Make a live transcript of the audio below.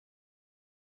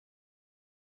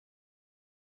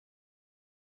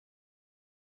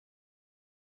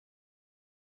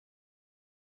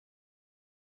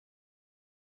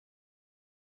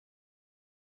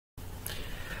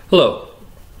Hello,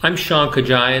 I'm Shaun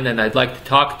Khojayan, and I'd like to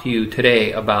talk to you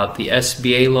today about the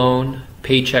SBA loan,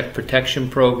 Paycheck Protection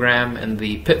Program, and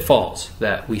the pitfalls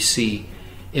that we see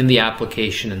in the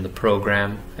application in the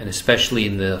program, and especially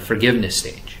in the forgiveness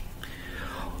stage.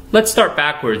 Let's start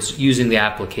backwards using the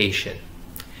application.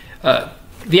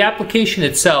 The application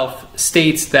itself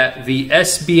states that the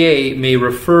SBA may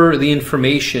refer the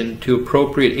information to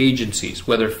appropriate agencies,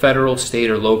 whether federal, state,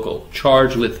 or local,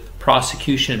 charged with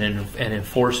prosecution and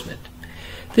enforcement.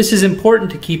 This is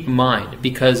important to keep in mind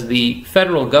because the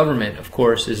federal government, of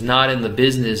course, is not in the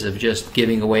business of just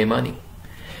giving away money.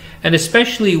 And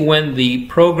especially when the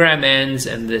program ends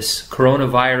and this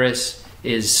coronavirus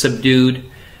is subdued,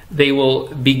 they will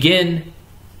begin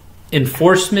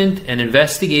enforcement and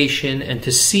investigation and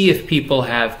to see if people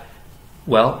have,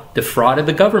 well, defrauded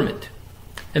the government.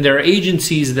 And there are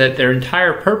agencies that their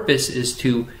entire purpose is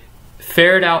to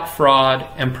ferret out fraud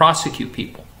and prosecute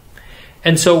people.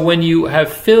 And so when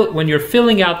you're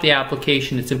filling out the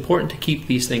application, it's important to keep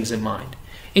these things in mind,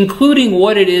 including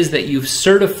what it is that you've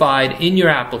certified in your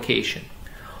application.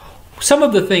 Some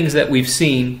of the things that we've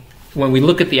seen when we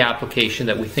look at the application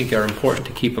that we think are important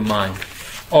to keep in mind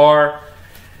are,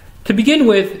 to begin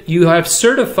with, you have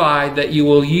certified that you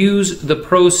will use the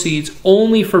proceeds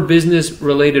only for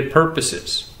business-related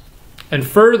purposes. And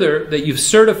further, that you've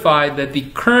certified that the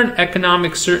current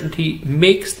economic certainty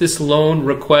makes this loan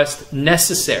request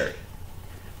necessary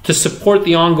to support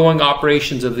the ongoing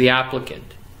operations of the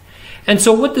applicant. And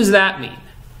so what does that mean?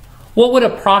 What would a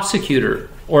prosecutor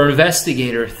or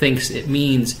investigator thinks it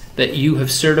means that you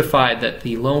have certified that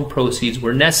the loan proceeds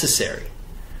were necessary?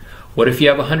 What if you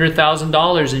have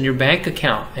 $100,000 in your bank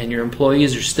account and your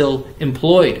employees are still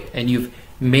employed and you've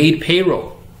made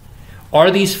payroll? Are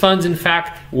these funds,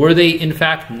 were they in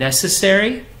fact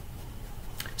necessary?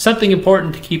 Something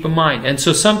important to keep in mind, and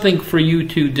so something for you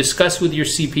to discuss with your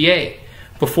CPA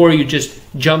before you just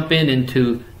jump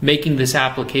into making this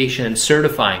application and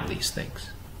certifying these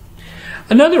things.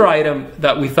 Another item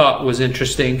that we thought was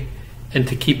interesting and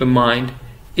to keep in mind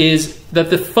is that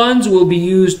the funds will be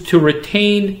used to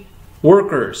retain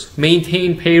workers,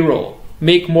 maintain payroll,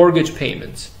 make mortgage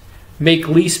payments, make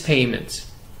lease payments,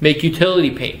 make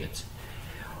utility payments.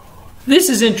 This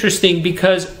is interesting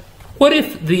because what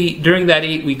if during that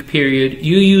 8-week period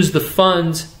you use the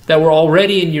funds that were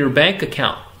already in your bank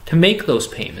account to make those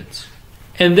payments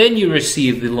and then you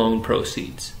receive the loan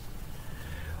proceeds?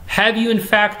 Have you in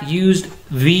fact used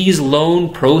these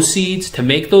loan proceeds to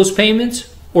make those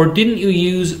payments, or didn't you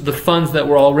use the funds that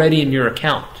were already in your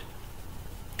account?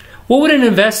 What would an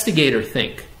investigator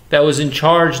think that was in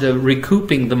charge of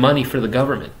recouping the money for the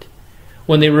government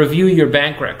when they review your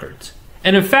bank records?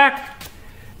 And in fact,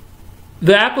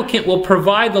 the applicant will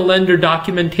provide the lender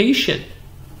documentation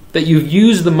that you've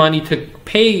used the money to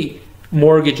pay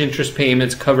mortgage interest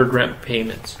payments, covered rent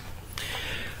payments.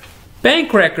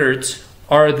 Bank records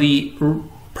are the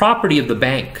property of the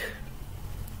bank.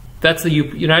 That's the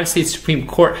United States Supreme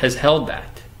Court has held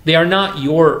that. They are not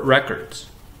your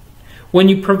records. When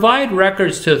you provide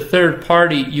records to a third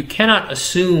party, you cannot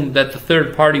assume that the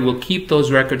third party will keep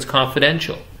those records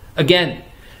confidential. Again,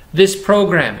 this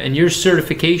program and your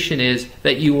certification is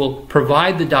that you will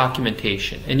provide the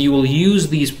documentation and you will use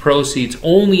these proceeds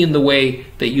only in the way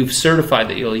that you've certified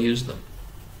that you'll use them.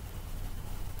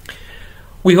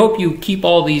 We hope you keep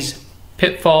all these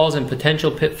pitfalls and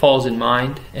potential pitfalls in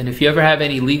mind, and if you ever have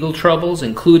any legal troubles,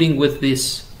 including with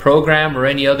this program or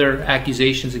any other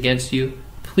accusations against you,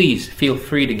 please feel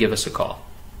free to give us a call.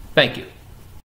 Thank you.